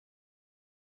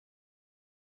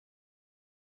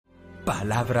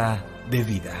Palabra de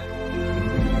vida.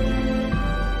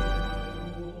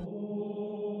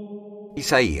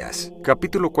 Isaías,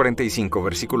 capítulo 45,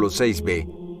 versículos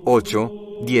 6b, 8,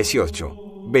 18,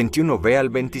 21b al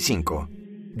 25.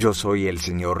 Yo soy el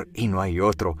Señor y no hay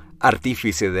otro,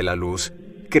 artífice de la luz,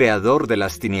 creador de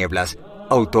las tinieblas,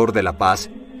 autor de la paz,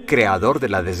 creador de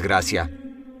la desgracia.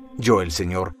 Yo, el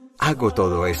Señor, hago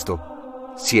todo esto.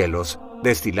 Cielos,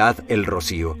 destilad el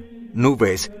rocío.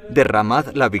 Nubes,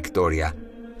 derramad la victoria.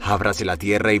 Ábrase la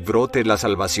tierra y brote la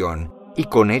salvación, y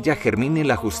con ella germine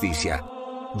la justicia.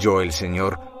 Yo, el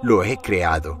Señor, lo he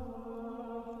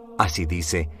creado. Así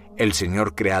dice el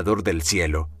Señor creador del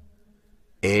cielo.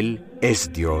 Él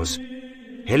es Dios.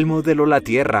 Él modeló la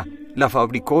tierra, la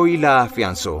fabricó y la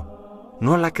afianzó.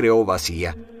 No la creó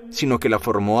vacía, sino que la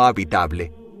formó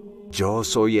habitable. Yo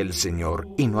soy el Señor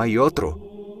y no hay otro.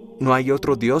 No hay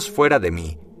otro Dios fuera de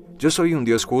mí. Yo soy un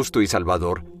Dios justo y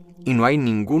salvador, y no hay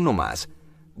ninguno más.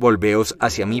 Volveos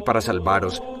hacia mí para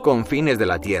salvaros, confines de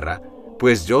la tierra,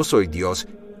 pues yo soy Dios,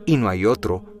 y no hay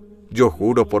otro. Yo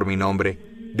juro por mi nombre,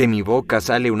 de mi boca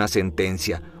sale una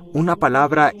sentencia, una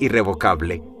palabra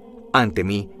irrevocable. Ante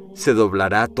mí se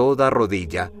doblará toda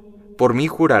rodilla, por mí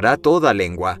jurará toda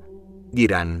lengua.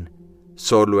 Dirán,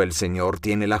 solo el Señor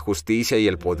tiene la justicia y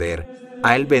el poder.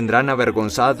 A Él vendrán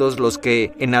avergonzados los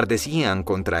que enardecían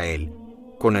contra Él.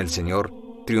 Con el Señor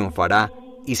triunfará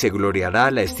y se gloriará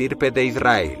la estirpe de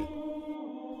Israel.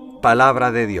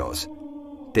 Palabra de Dios.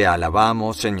 Te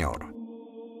alabamos, Señor.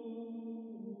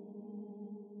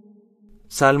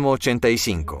 Salmo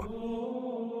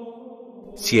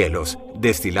 85. Cielos,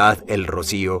 destilad el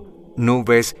rocío,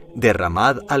 nubes,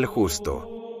 derramad al justo.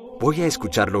 Voy a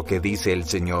escuchar lo que dice el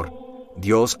Señor.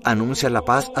 Dios anuncia la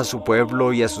paz a su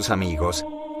pueblo y a sus amigos.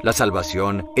 La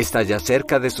salvación está ya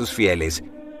cerca de sus fieles,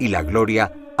 y la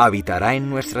gloria habitará en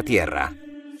nuestra tierra.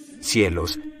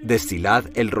 Cielos, destilad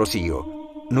el rocío,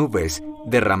 nubes,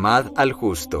 derramad al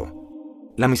justo.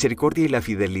 La misericordia y la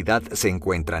fidelidad se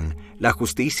encuentran, la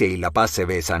justicia y la paz se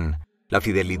besan. La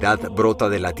fidelidad brota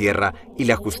de la tierra y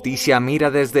la justicia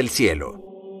mira desde el cielo.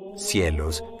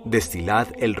 Cielos, destilad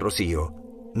el rocío,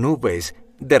 nubes,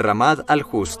 derramad al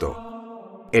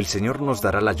justo. El Señor nos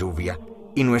dará la lluvia,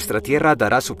 y nuestra tierra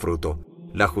dará su fruto.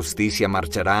 La justicia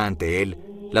marchará ante Él,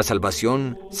 la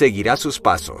salvación seguirá sus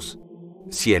pasos.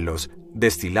 Cielos,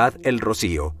 destilad el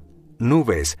rocío,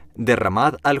 nubes,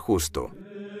 derramad al justo.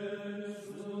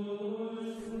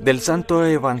 Del Santo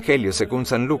Evangelio según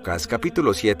San Lucas,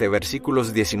 capítulo 7,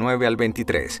 versículos 19 al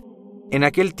 23. En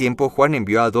aquel tiempo Juan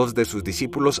envió a 2 de sus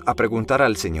discípulos a preguntar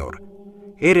al Señor,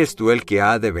 ¿eres tú el que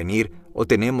ha de venir, o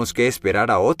tenemos que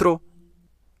esperar a otro?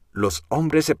 Los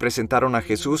hombres se presentaron a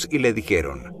Jesús y le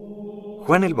dijeron,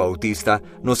 Juan el Bautista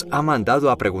nos ha mandado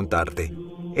a preguntarte,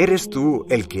 ¿eres tú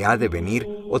el que ha de venir,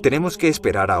 o tenemos que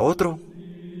esperar a otro?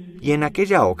 Y en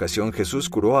aquella ocasión Jesús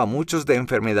curó a muchos de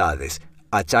enfermedades,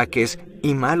 achaques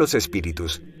y malos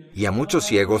espíritus, y a muchos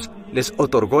ciegos les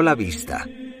otorgó la vista.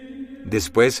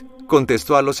 Después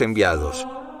contestó a los enviados,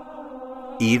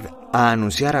 Id a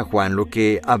anunciar a Juan lo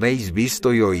que habéis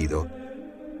visto y oído.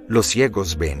 Los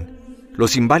ciegos ven,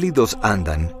 los inválidos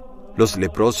andan, los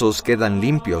leprosos quedan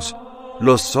limpios,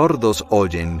 los sordos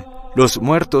oyen, los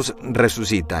muertos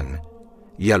resucitan,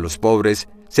 y a los pobres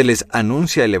se les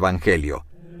anuncia el Evangelio.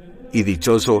 Y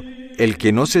dichoso el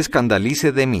que no se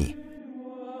escandalice de mí.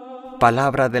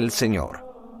 Palabra del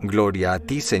Señor. Gloria a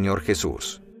ti, Señor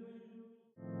Jesús.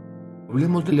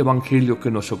 Hablemos del Evangelio que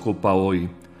nos ocupa hoy.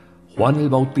 Juan el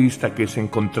Bautista, que se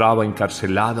encontraba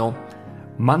encarcelado,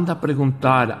 manda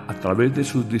preguntar a través de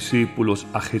sus discípulos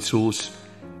a Jesús,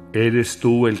 ¿eres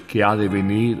tú el que ha de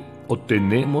venir o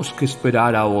tenemos que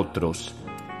esperar a otros?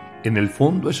 En el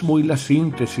fondo es muy la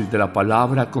síntesis de la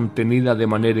palabra contenida de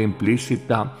manera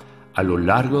implícita a lo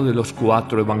largo de los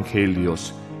 4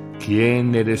 evangelios.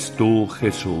 ¿Quién eres tú,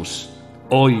 Jesús?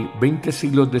 Hoy, 20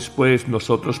 siglos después,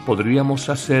 nosotros podríamos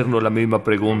hacernos la misma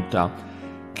pregunta.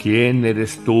 ¿Quién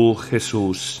eres tú,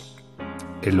 Jesús?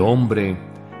 El hombre,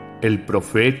 el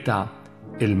profeta,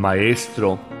 el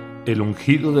maestro, el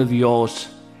ungido de Dios,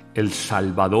 el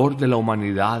salvador de la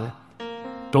humanidad.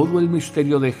 Todo el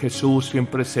misterio de Jesús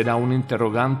siempre será un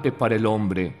interrogante para el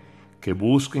hombre que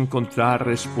busca encontrar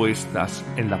respuestas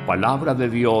en la palabra de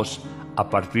Dios a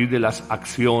partir de las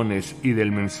acciones y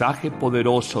del mensaje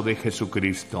poderoso de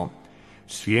Jesucristo.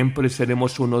 Siempre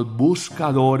seremos unos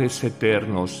buscadores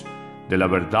eternos de la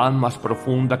verdad más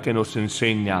profunda que nos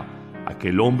enseña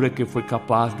aquel hombre que fue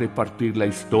capaz de partir la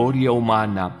historia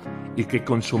humana y que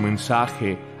con su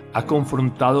mensaje ha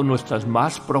confrontado nuestras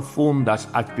más profundas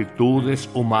actitudes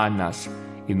humanas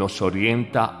y nos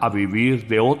orienta a vivir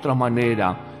de otra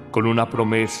manera con una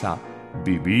promesa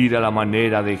Vivir a la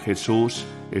manera de Jesús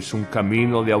es un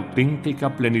camino de auténtica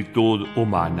plenitud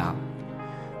humana.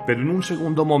 Pero en un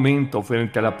segundo momento,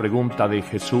 frente a la pregunta de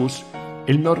Jesús,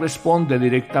 Él no responde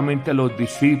directamente a los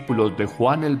discípulos de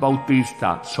Juan el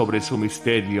Bautista sobre su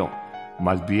misterio,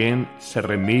 más bien se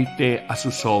remite a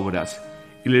sus obras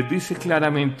y les dice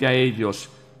claramente a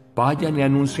ellos: vayan y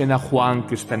anuncien a Juan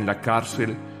que está en la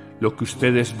cárcel lo que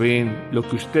ustedes ven, lo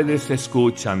que ustedes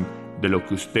escuchan, de lo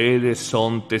que ustedes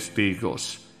son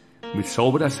testigos. Mis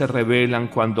obras se revelan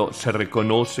cuando se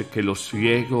reconoce que los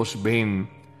ciegos ven,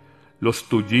 los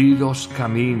tullidos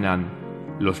caminan,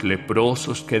 los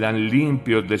leprosos quedan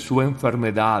limpios de su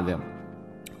enfermedad,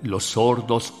 los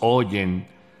sordos oyen,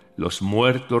 los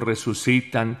muertos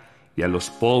resucitan y a los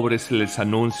pobres se les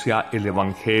anuncia el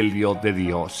Evangelio de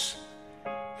Dios.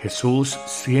 Jesús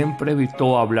siempre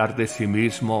evitó hablar de sí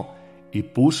mismo y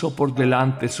puso por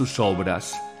delante sus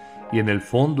obras, y en el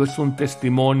fondo es un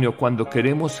testimonio. Cuando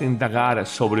queremos indagar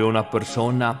sobre una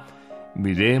persona,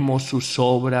 miremos sus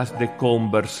obras de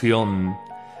conversión,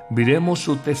 miremos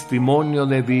su testimonio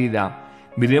de vida,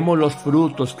 miremos los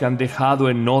frutos que han dejado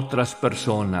en otras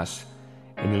personas,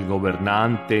 en el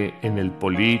gobernante, en el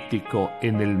político,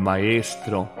 en el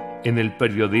maestro, en el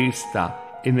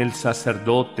periodista, en el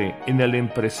sacerdote, en el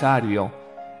empresario.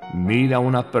 Mira a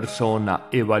una persona,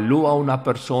 evalúa a una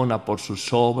persona por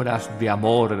sus obras de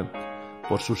amor,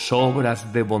 por sus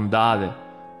obras de bondad,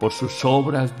 por sus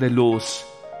obras de luz,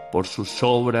 por sus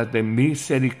obras de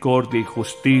misericordia y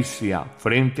justicia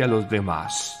frente a los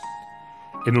demás.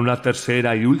 En una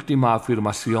tercera y última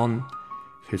afirmación,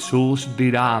 Jesús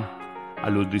dirá a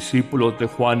los discípulos de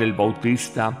Juan el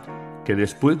Bautista que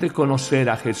después de conocer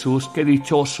a Jesús, qué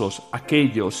dichosos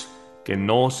aquellos que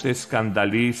no se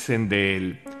escandalicen de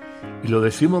Él. Y lo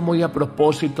decimos muy a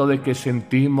propósito de que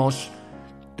sentimos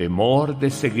temor de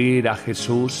seguir a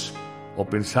Jesús o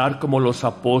pensar como los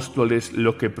apóstoles: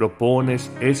 lo que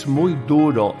propones es muy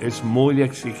duro, es muy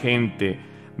exigente,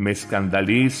 me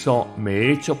escandalizo,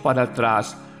 me echo para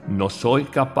atrás, no soy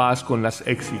capaz con las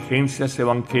exigencias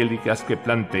evangélicas que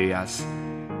planteas.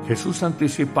 Jesús,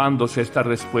 anticipándose esta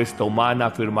respuesta humana,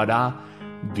 afirmará: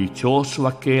 dichoso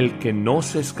aquel que no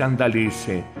se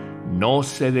escandalice, no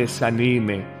se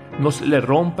desanime, no se le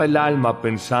rompa el alma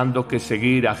pensando que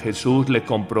seguir a Jesús le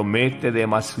compromete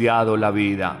demasiado la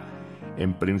vida.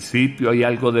 En principio hay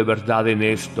algo de verdad en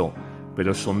esto,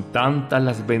 pero son tantas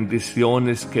las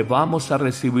bendiciones que vamos a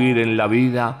recibir en la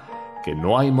vida que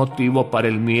no hay motivo para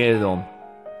el miedo,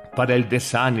 para el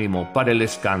desánimo, para el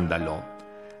escándalo.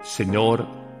 Señor,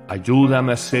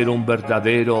 ayúdame a ser un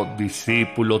verdadero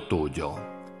discípulo tuyo.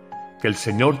 Que el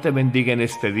Señor te bendiga en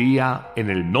este día, en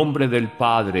el nombre del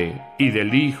Padre, y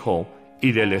del Hijo,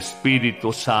 y del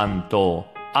Espíritu Santo.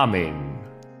 Amén.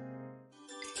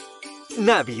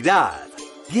 Navidad,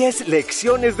 10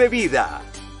 lecciones de vida.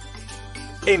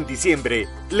 En diciembre,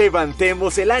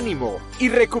 levantemos el ánimo y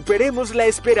recuperemos la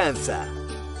esperanza.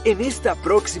 En esta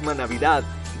próxima Navidad,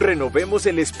 renovemos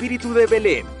el espíritu de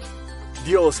Belén.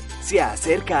 Dios se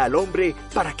acerca al hombre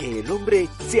para que el hombre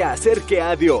se acerque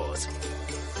a Dios.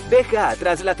 Deja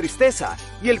atrás la tristeza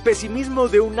y el pesimismo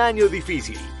de un año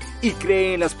difícil y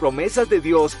cree en las promesas de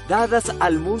Dios dadas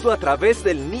al mundo a través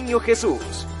del niño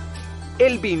Jesús.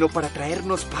 Él vino para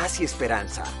traernos paz y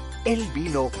esperanza. Él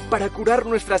vino para curar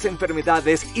nuestras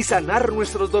enfermedades y sanar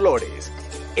nuestros dolores.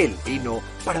 Él vino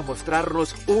para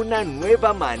mostrarnos una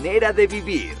nueva manera de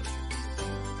vivir.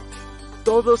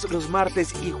 Todos los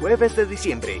martes y jueves de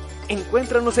diciembre,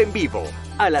 encuéntranos en vivo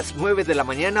a las 9 de la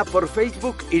mañana por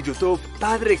Facebook y YouTube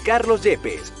Padre Carlos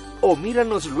Yepes, o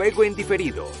míranos luego en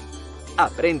diferido.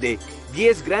 Aprende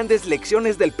 10 grandes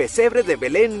lecciones del pesebre de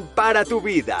Belén para tu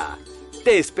vida.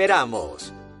 ¡Te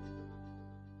esperamos!